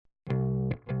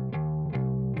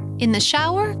in the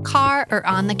shower, car, or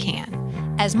on the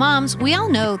can. As moms, we all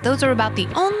know those are about the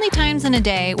only times in a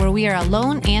day where we are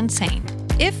alone and sane,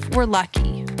 if we're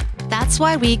lucky. That's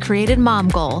why we created Mom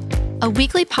Goal, a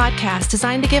weekly podcast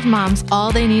designed to give moms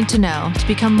all they need to know to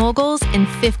become moguls in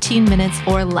 15 minutes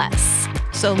or less.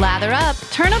 So lather up,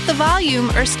 turn up the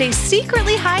volume, or stay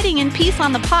secretly hiding in peace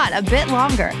on the pot a bit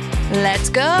longer. Let's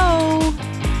go!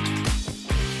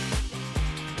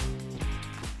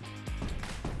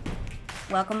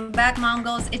 Welcome back, Mom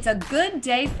Goals. It's a good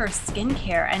day for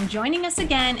skincare, and joining us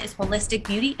again is holistic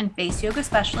beauty and face yoga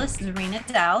specialist Zarina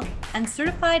Dow and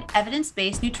certified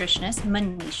evidence-based nutritionist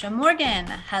Manisha Morgan.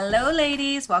 Hello,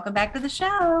 ladies. Welcome back to the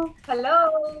show.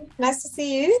 Hello. Nice to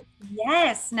see you.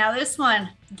 Yes. Now this one,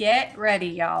 get ready,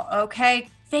 y'all. Okay.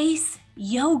 Face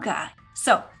yoga.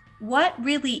 So what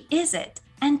really is it,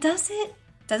 and does it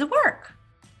work?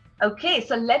 Okay,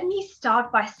 so let me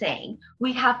start by saying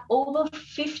we have over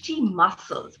 50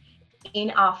 muscles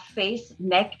in our face,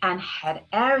 neck, and head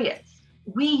areas.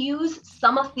 We use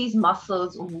some of these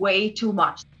muscles way too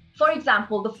much. For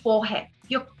example, the forehead.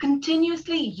 You're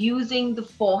continuously using the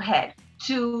forehead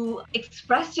to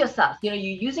express yourself. You're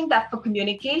using that for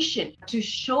communication, to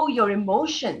show your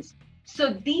emotions.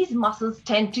 So these muscles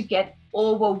tend to get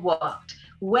overworked.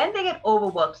 When they get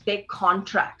overworked, they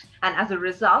contract. And as a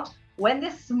result, when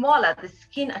they're smaller, the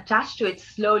skin attached to it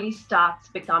slowly starts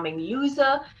becoming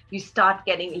looser. You start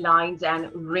getting lines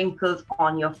and wrinkles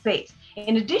on your face.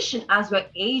 In addition, as we're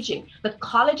aging, the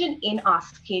collagen in our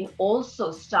skin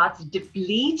also starts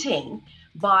depleting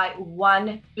by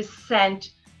 1%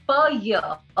 per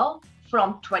year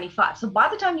from 25. So by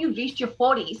the time you reach your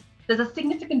 40s, there's a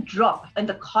significant drop in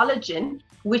the collagen,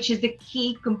 which is the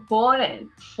key component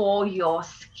for your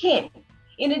skin.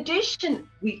 In addition,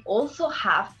 we also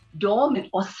have dormant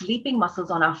or sleeping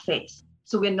muscles on our face.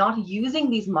 So we're not using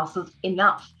these muscles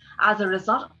enough, as a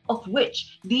result of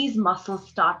which these muscles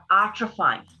start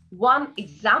atrophying. One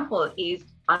example is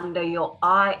under your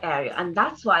eye area. And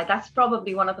that's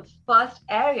probably one of the first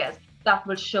areas that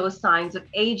will show signs of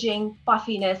aging,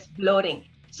 puffiness, bloating.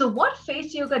 So what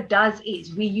face yoga does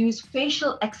is we use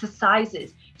facial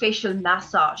exercises, facial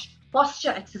massage,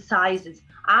 posture exercises,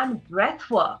 and breath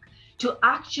work to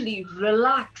actually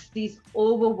relax these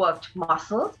overworked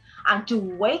muscles and to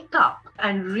wake up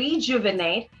and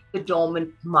rejuvenate the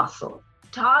dormant muscle,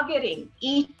 targeting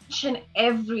each and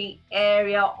every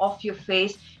area of your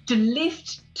face to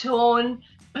lift, tone,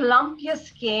 plump your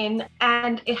skin,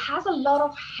 and it has a lot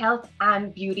of health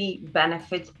and beauty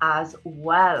benefits as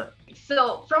well.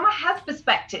 So from a health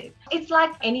perspective, it's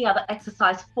like any other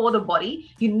exercise for the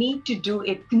body. You need to do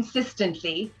it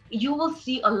consistently. You will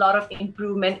see a lot of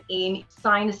improvement in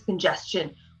sinus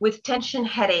congestion, with tension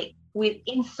headache, with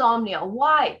insomnia.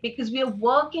 Why? Because we are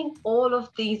working all of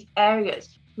these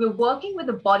areas. We're working with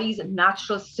the body's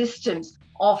natural systems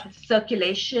of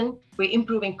circulation. We're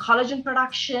improving collagen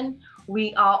production.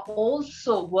 We are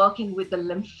also working with the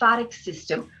lymphatic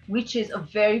system, which is a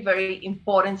very, very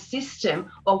important system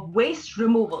of waste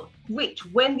removal, which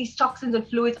when these toxins and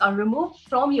fluids are removed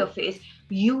from your face,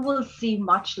 you will see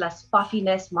much less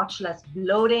puffiness, much less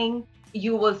bloating.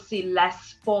 You will see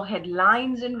less forehead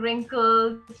lines and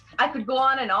wrinkles. I could go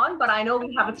on, but I know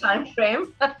we have a time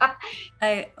frame.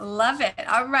 I love it.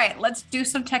 All right, let's do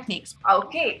some techniques.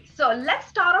 Okay, so let's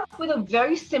start off with a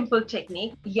very simple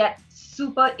technique, yet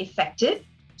super effective.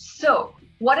 So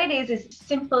what it is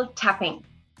simple tapping.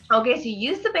 Okay, so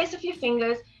you use the base of your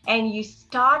fingers and you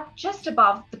start just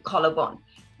above the collarbone.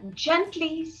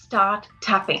 Gently start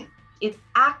tapping. It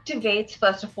activates,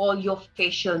 first of all, your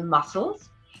facial muscles.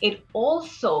 It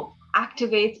also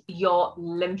activates your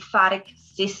lymphatic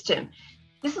system.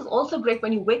 This is also great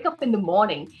when you wake up in the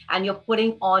morning and you're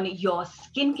putting on your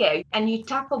skincare and you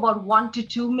tap for about 1 to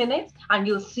 2 minutes and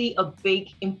you'll see a big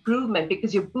improvement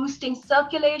because you're boosting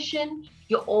circulation.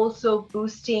 You're also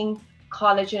boosting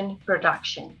collagen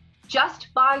production just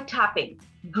by tapping.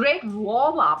 Great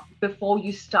warm up before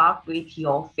you start with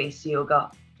your face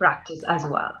yoga practice as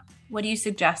well. What do you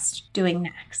suggest doing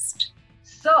next?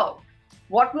 So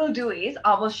what we'll do is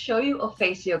I will show you a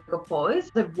face yoga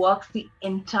pose that works the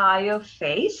entire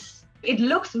face. It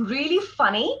looks really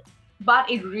funny,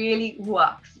 but it really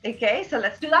works. Okay, so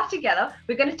let's do that together.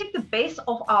 We're going to take the base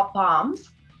of our palms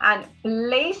and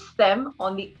place them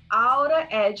on the outer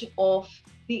edge of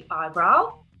the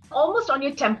eyebrow, almost on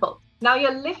your temple. Now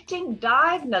you're lifting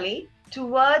diagonally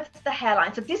towards the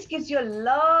hairline. So this gives you a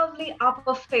lovely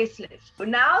upper facelift. So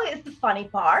now is the funny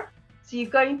part. So you're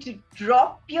going to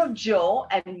drop your jaw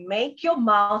and make your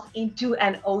mouth into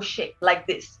an O shape like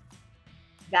this.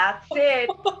 That's it.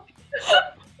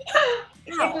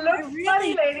 It looks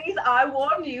funny, ladies. I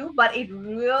warned you, but it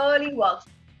really works.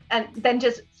 And then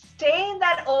just stay in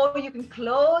that O. You can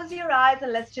close your eyes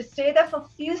and let's just stay there for a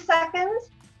few seconds.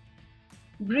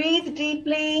 Breathe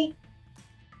deeply.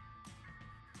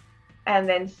 And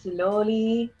then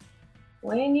slowly,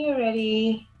 when you're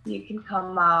ready, you can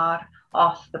come out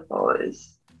of the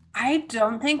pose. I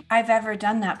don't think I've ever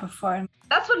done that before.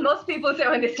 That's what most people say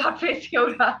when they start face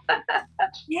yoga.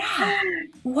 Yeah.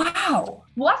 Wow.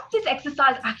 What this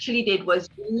exercise actually did was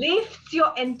lift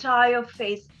your entire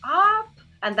face up.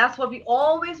 And that's what we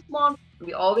always want.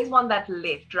 We always want that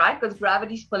lift, right? Because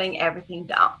gravity's pulling everything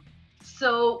down.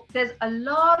 So there's a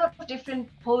lot of different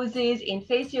poses in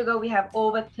face yoga. We have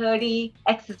over 30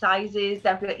 exercises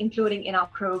that we're including in our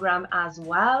program as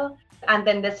well. And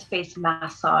then there's face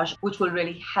massage, which will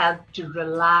really help to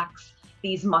relax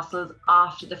these muscles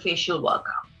after the facial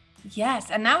workout.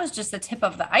 Yes. And that was just the tip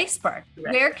of the iceberg.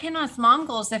 Right. Where can us mom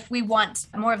goals, if we want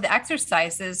more of the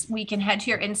exercises, we can head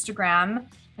to your Instagram.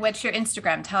 What's your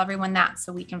Instagram? Tell everyone that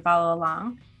so we can follow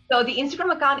along. So the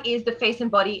Instagram account is the Face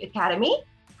and Body Academy.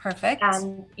 Perfect.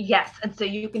 And yes, and so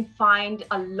you can find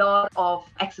a lot of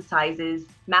exercises,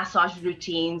 massage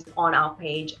routines on our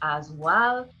page as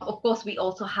well. Of course, we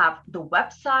also have the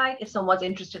website. If someone's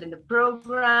interested in the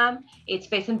program, it's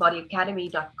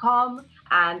faceandbodyacademy.com,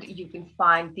 and you can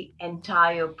find the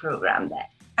entire program there.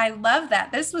 I love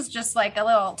that. This was just like a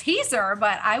little teaser,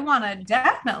 but I want to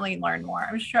definitely learn more.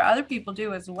 I'm sure other people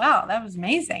do as well. That was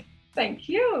amazing. Thank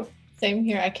you. Same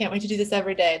here. I can't wait to do this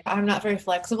every day. I'm not very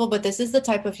flexible, but this is the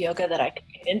type of yoga that I can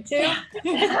get into.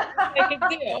 I can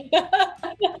do.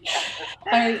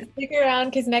 All right, stick around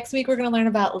because next week we're going to learn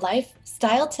about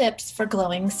lifestyle tips for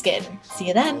glowing skin. See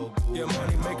you then.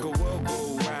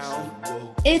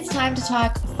 It's time to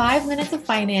talk 5 minutes of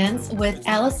finance with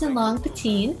Allison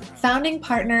Long-Patine, founding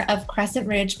partner of Crescent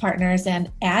Ridge Partners and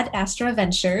Ad Astra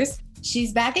Ventures.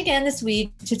 She's back again this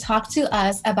week to talk to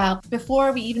us about,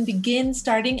 before we even begin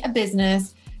starting a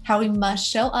business, how we must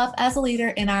show up as a leader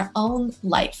in our own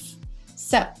life.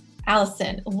 So,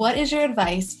 Allison, what is your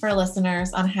advice for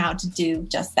listeners on how to do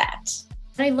just that?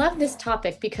 I love this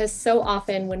topic because so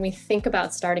often when we think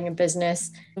about starting a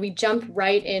business, we jump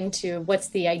right into what's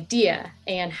the idea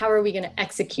and how are we going to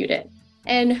execute it.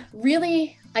 And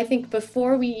really, I think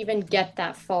before we even get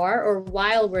that far or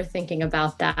while we're thinking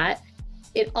about that,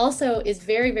 it also is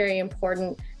very, very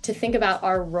important to think about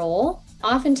our role.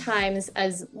 Oftentimes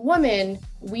as women,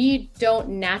 we don't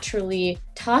naturally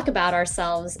talk about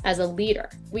ourselves as a leader.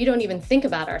 We don't even think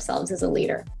about ourselves as a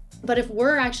leader. But if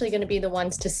we're actually going to be the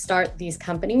ones to start these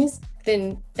companies,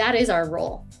 then that is our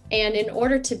role. And in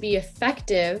order to be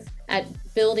effective at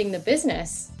building the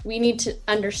business, we need to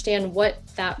understand what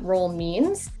that role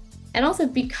means and also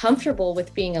be comfortable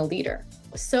with being a leader.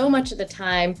 So much of the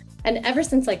time, and ever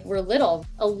since we're little,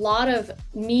 a lot of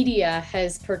media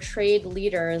has portrayed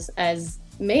leaders as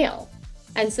male.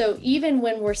 And so even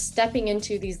when we're stepping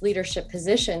into these leadership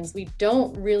positions, we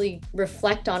don't really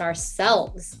reflect on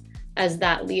ourselves as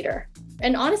that leader.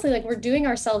 And honestly, we're doing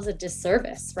ourselves a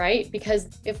disservice, right? Because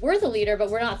if we're the leader, but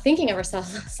we're not thinking of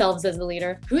ourselves as the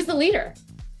leader, who's the leader?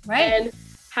 Right. And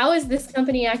how is this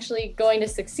company actually going to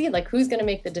succeed? Who's going to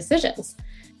make the decisions?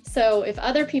 So if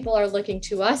other people are looking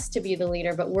to us to be the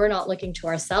leader, but we're not looking to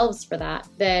ourselves for that,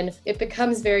 then it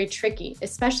becomes very tricky,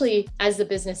 especially as the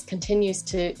business continues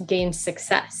to gain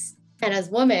success. And as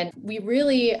women, we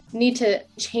really need to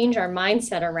change our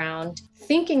mindset around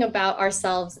thinking about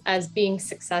ourselves as being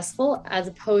successful, as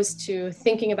opposed to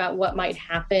thinking about what might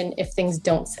happen if things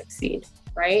don't succeed,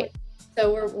 right?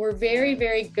 So we're very,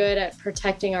 very good at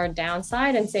protecting our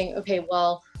downside and saying, okay,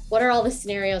 well, what are all the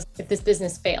scenarios if this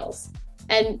business fails?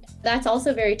 And that's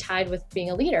also very tied with being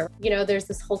a leader. There's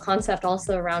this whole concept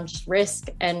also around just risk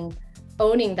and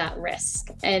owning that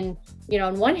risk. And,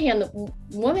 on one hand,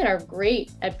 women are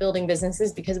great at building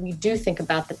businesses because we do think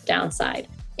about the downside.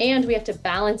 And we have to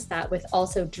balance that with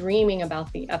also dreaming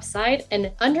about the upside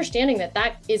and understanding that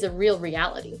that is a real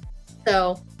reality.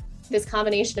 So this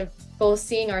combination of both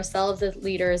seeing ourselves as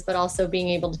leaders, but also being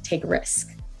able to take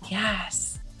risk.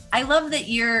 Yes. I love that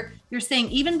you're saying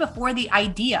even before the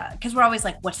idea, because we're always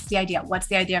what's the idea? What's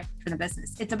the idea for the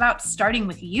business? It's about starting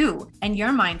with you and your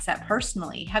mindset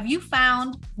personally. Have you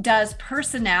found, does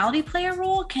personality play a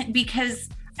role? Because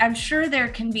I'm sure there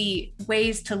can be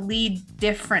ways to lead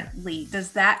differently.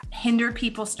 Does that hinder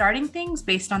people starting things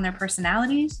based on their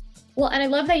personalities? Well, and I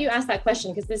love that you asked that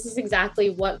question because this is exactly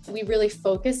what we really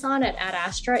focus on at Ad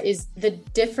Astra is the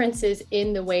differences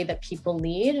in the way that people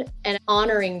lead and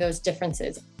honoring those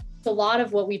differences. A lot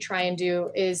of what we try and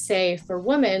do is say for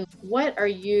women, what are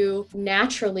you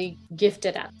naturally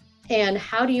gifted at? And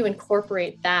how do you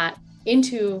incorporate that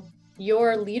into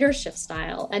your leadership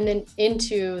style and then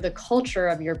into the culture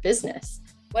of your business.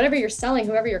 Whatever you're selling,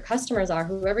 whoever your customers are,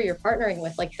 whoever you're partnering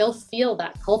with, like they'll feel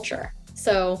that culture.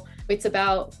 So it's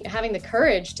about having the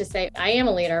courage to say, I am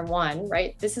a leader, one,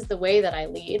 right? This is the way that I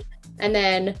lead. And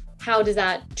then how does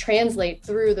that translate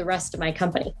through the rest of my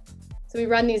company? So we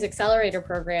run these accelerator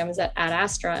programs at Ad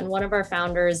Astra, and one of our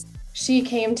founders, she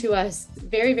came to us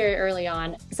very, very early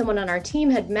on. Someone on our team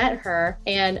had met her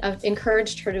and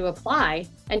encouraged her to apply.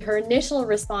 And her initial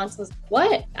response was,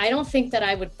 what? I don't think that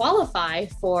I would qualify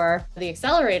for the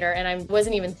accelerator. And I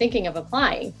wasn't even thinking of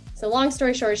applying. So long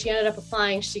story short, she ended up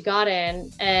applying, she got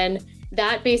in, and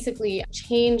that basically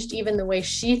changed even the way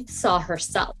she saw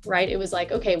herself, right? It was like,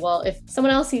 okay, well, if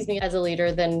someone else sees me as a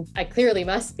leader, then I clearly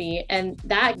must be. And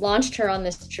that launched her on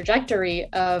this trajectory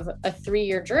of a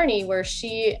 3-year journey where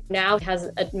she now has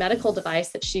a medical device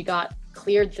that she got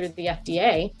cleared through the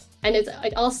FDA. And it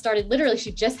all started, literally,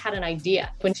 she just had an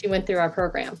idea when she went through our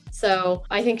program. So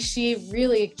I think she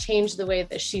really changed the way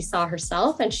that she saw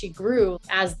herself, and she grew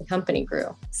as the company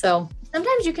grew. So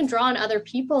sometimes you can draw on other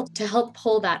people to help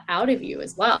pull that out of you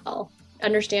as well.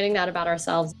 Understanding that about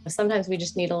ourselves. Sometimes we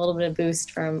just need a little bit of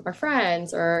boost from our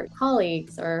friends or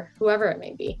colleagues or whoever it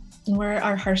may be. We're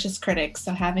our harshest critics.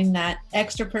 So having that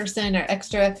extra person or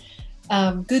extra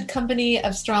good company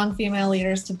of strong female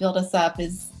leaders to build us up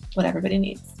is what everybody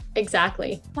needs.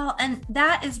 Exactly. Well, and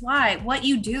that is why what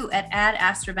you do at Ad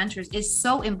Astra Ventures is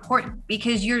so important,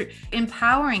 because you're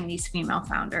empowering these female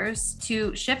founders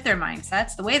to shift their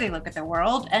mindsets, the way they look at the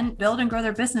world, and build and grow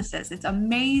their businesses. It's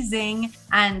amazing.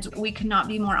 And we could not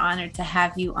be more honored to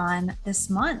have you on this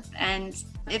month. And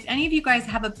if any of you guys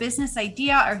have a business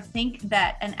idea or think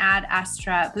that an Ad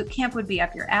Astra bootcamp would be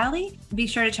up your alley, be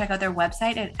sure to check out their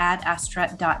website at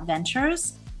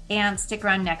adastra.ventures. And stick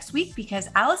around next week, because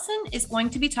Allison is going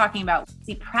to be talking about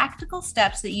the practical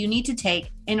steps that you need to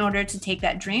take in order to take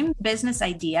that dream business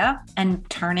idea and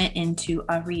turn it into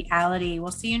a reality.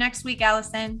 We'll see you next week,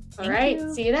 Allison. All right.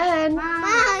 See you then.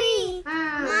 Mommy.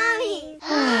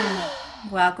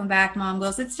 Welcome back, Mom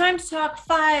Goals. It's time to talk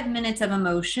 5 minutes of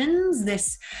emotions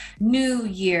this new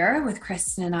year with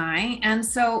Kristen and I. And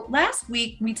so last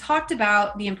week we talked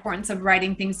about the importance of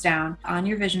writing things down on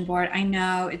your vision board. I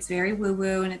know it's very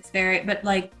woo-woo and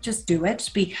but just do it,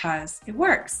 because it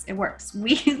works. It works.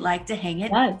 We like to hang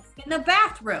it in the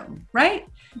bathroom, right?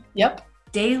 Yep.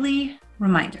 Daily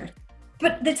reminder.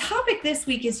 But the topic this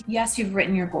week is, yes, you've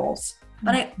written your goals,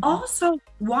 but I also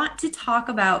want to talk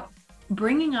about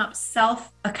bringing up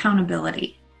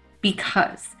self-accountability,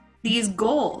 because these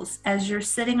goals, as you're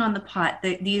sitting on the pot,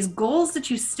 these goals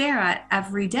that you stare at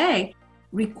every day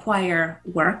require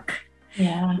work,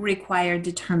 require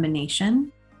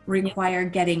determination, require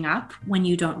getting up when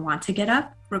you don't want to get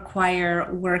up,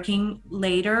 require working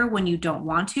later when you don't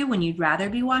want to, when you'd rather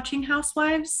be watching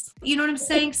Housewives. You know what I'm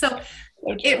saying? So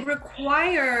it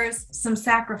requires some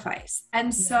sacrifice.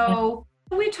 And so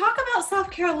we talk about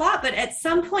self-care a lot, but at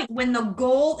some point when the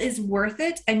goal is worth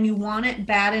it and you want it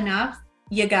bad enough,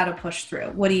 you got to push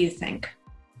through. What do you think?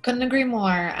 Couldn't agree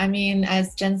more. I mean,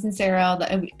 as Jen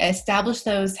Sincero, establish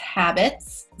those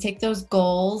habits, take those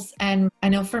goals. And I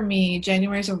know for me,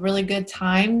 January is a really good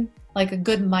time, like a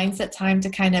good mindset time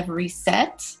to kind of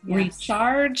reset,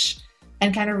 recharge,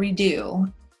 and kind of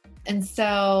redo. And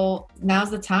so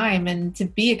now's the time, and to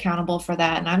be accountable for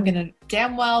that. And I'm going to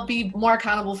damn well be more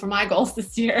accountable for my goals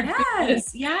this year.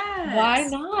 Yes. Why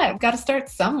not? Got to start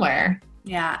somewhere.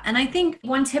 Yeah. And I think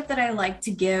one tip that I like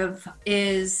to give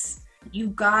is you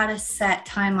got to set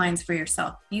timelines for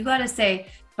yourself. You got to say,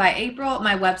 by April,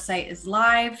 my website is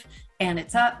live and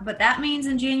it's up. But that means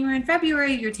in January and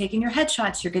February, you're taking your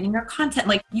headshots, you're getting your content.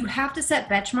 Like, you have to set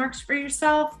benchmarks for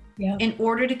yourself in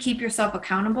order to keep yourself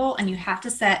accountable. And you have to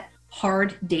set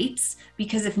hard dates,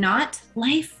 because if not,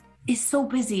 life is so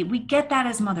busy. We get that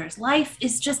as mothers. Life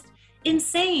is just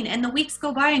insane. And the weeks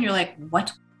go by and you're like,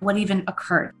 what even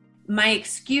occurred? My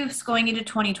excuse going into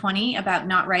 2020 about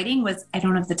not writing was, I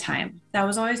don't have the time. That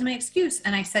was always my excuse.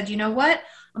 And I said, you know what?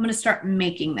 I'm going to start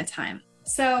making the time.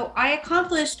 So I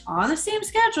accomplished, on the same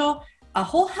schedule, a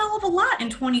whole hell of a lot in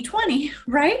 2020,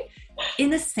 right? In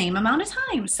the same amount of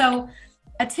time. So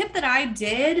a tip that I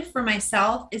did for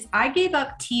myself is I gave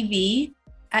up TV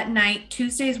at night,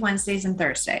 Tuesdays, Wednesdays, and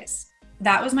Thursdays.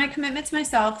 That was my commitment to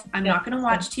myself. I'm not going to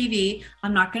watch TV.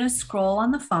 I'm not going to scroll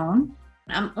on the phone.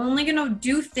 I'm only going to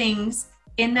do things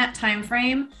in that time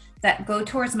frame that go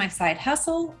towards my side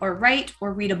hustle, or write,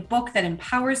 or read a book that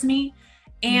empowers me.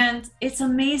 And it's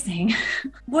amazing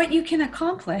what you can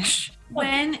accomplish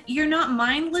when you're not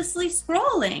mindlessly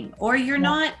scrolling, or you're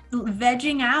not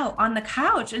vegging out on the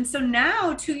couch. And so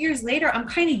now, 2 years later, I'm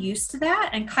kind of used to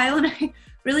that. And Kyle and I,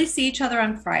 really see each other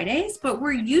on Fridays, but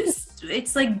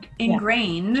it's like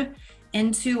ingrained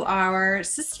into our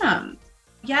system.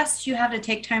 Yes, you have to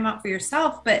take time out for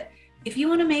yourself, but if you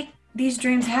want to make these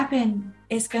dreams happen,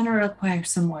 it's going to require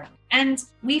some work. And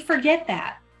we forget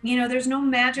that. There's no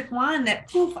magic wand that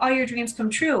poof, all your dreams come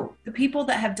true. The people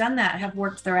that have done that have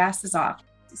worked their asses off.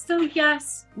 So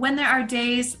yes, when there are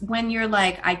days when you're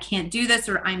like, I can't do this,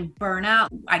 or I'm burnt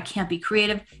out, I can't be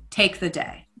creative, take the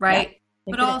day, right?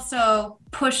 But also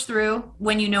push through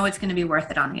when you know it's going to be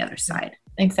worth it on the other side.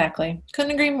 Exactly.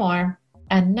 Couldn't agree more.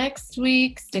 And next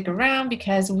week, stick around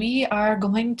because we are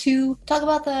going to talk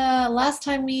about the last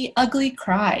time we ugly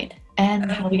cried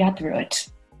and how we got through it.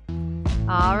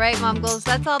 All right, Mom Goals,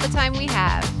 that's all the time we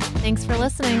have. Thanks for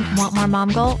listening. Want more Mom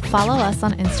Goal? Follow us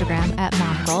on Instagram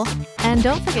 @MomGoal. And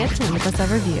don't forget to leave us a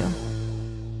review.